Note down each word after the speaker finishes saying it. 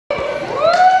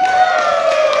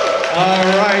All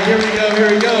right, here we go, here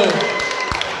we go.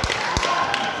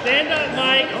 Stand up,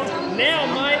 Mike. Now,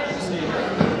 Mike.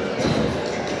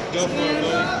 Go for it,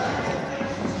 buddy.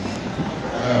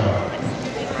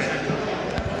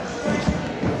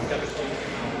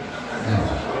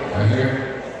 Right here.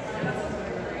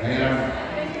 And I'm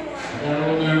a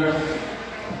little nervous.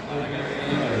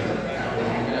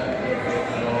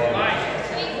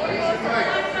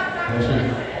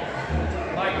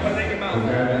 Mike, what think about?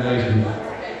 Congratulations.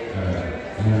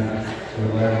 So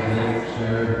glad to meet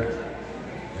Sarah.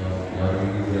 Y'all do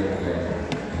a great thing.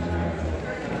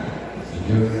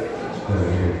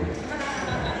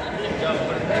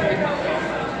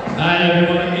 Hi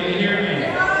everyone, can you hear me?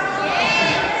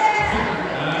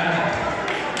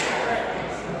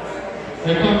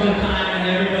 There comes a time in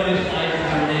everybody's life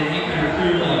when they meet their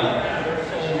true love, their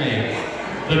soulmate,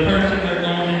 the person they're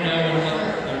going to know and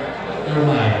love their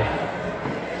life.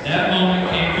 That moment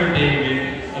came for David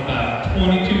about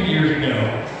 22 years ago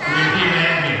when he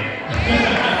met me.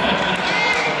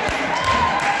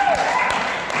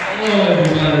 Hello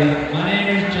everybody, my name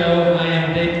is Joe. I am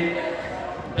David's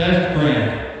best friend.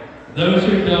 Those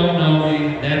who don't know me,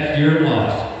 that's your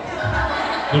loss.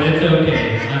 But it's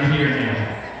okay, I'm here now.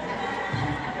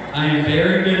 I am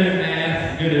very good at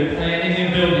math, good at planning and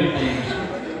building things,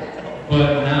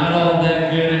 but not all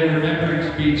that good at remembering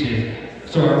speeches.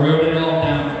 So I wrote it all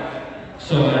down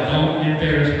so I don't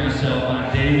embarrass myself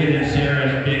on David and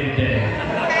Sarah's big day.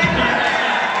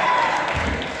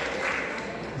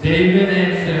 David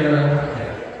and Sarah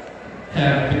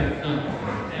have been...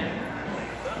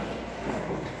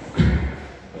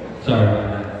 Sorry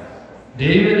about that.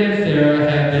 David and Sarah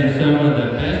have been some of the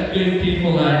best good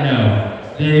people I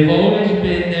know. They've always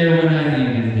been there when I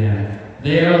needed them.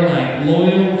 They are like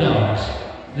loyal dogs.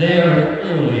 They are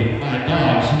early. My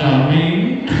dogs know me.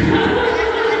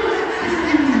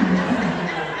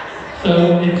 So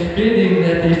it's fitting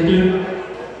that they stood.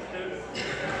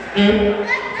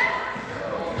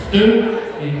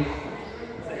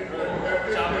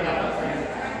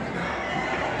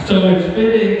 So it's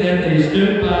fitting that they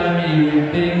stood by me when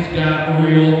things got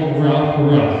real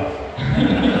rough.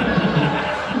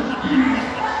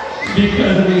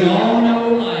 Because we all know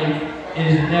life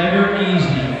is never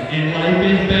easy, and life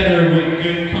is better with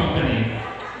good company.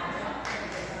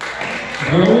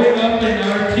 Growing up in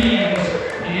our teens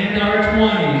and our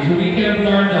 20s, we have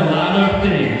learned a lot of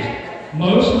things.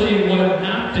 Mostly what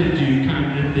not to do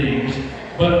kind of things,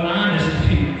 but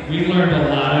honestly, we learned a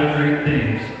lot of great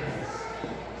things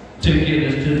to get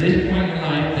us to this point in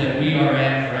life that we are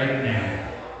at right now.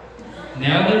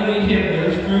 Now that we have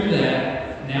lived through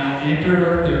that, now entered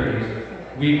our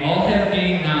 30s, we all have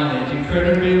gained knowledge and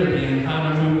credibility in how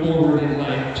to move forward in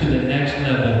life to the next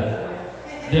level.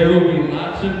 There will be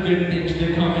lots of good things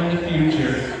to come in the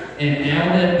future, and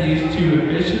now that these two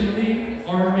officially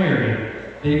are married,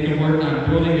 they can work on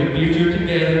building a future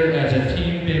together as a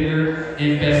team bigger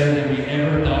and better than we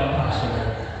ever thought possible.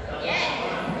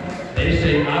 They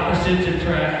say opposites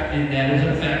attract, and that is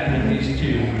a fact with these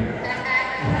two.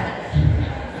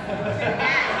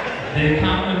 They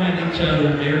complement each other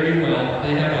very well.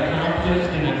 They have accomplished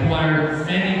and acquired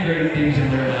many great things in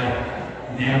their life.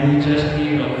 Now we just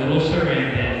need a little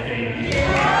surrender, baby.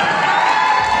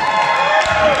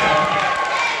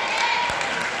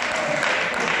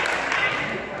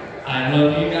 I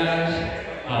love you guys.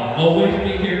 I'll always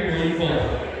be here for you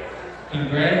both.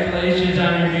 Congratulations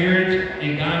on your marriage,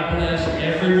 and God bless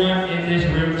everyone in this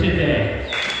room today.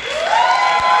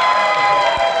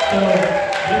 So,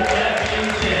 with that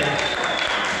being said,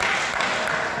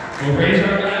 we'll raise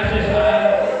our glasses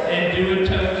high and do a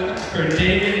toast for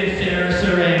David and Sarah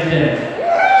Sarandon.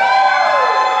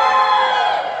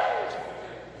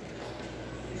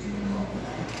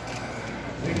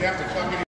 We have to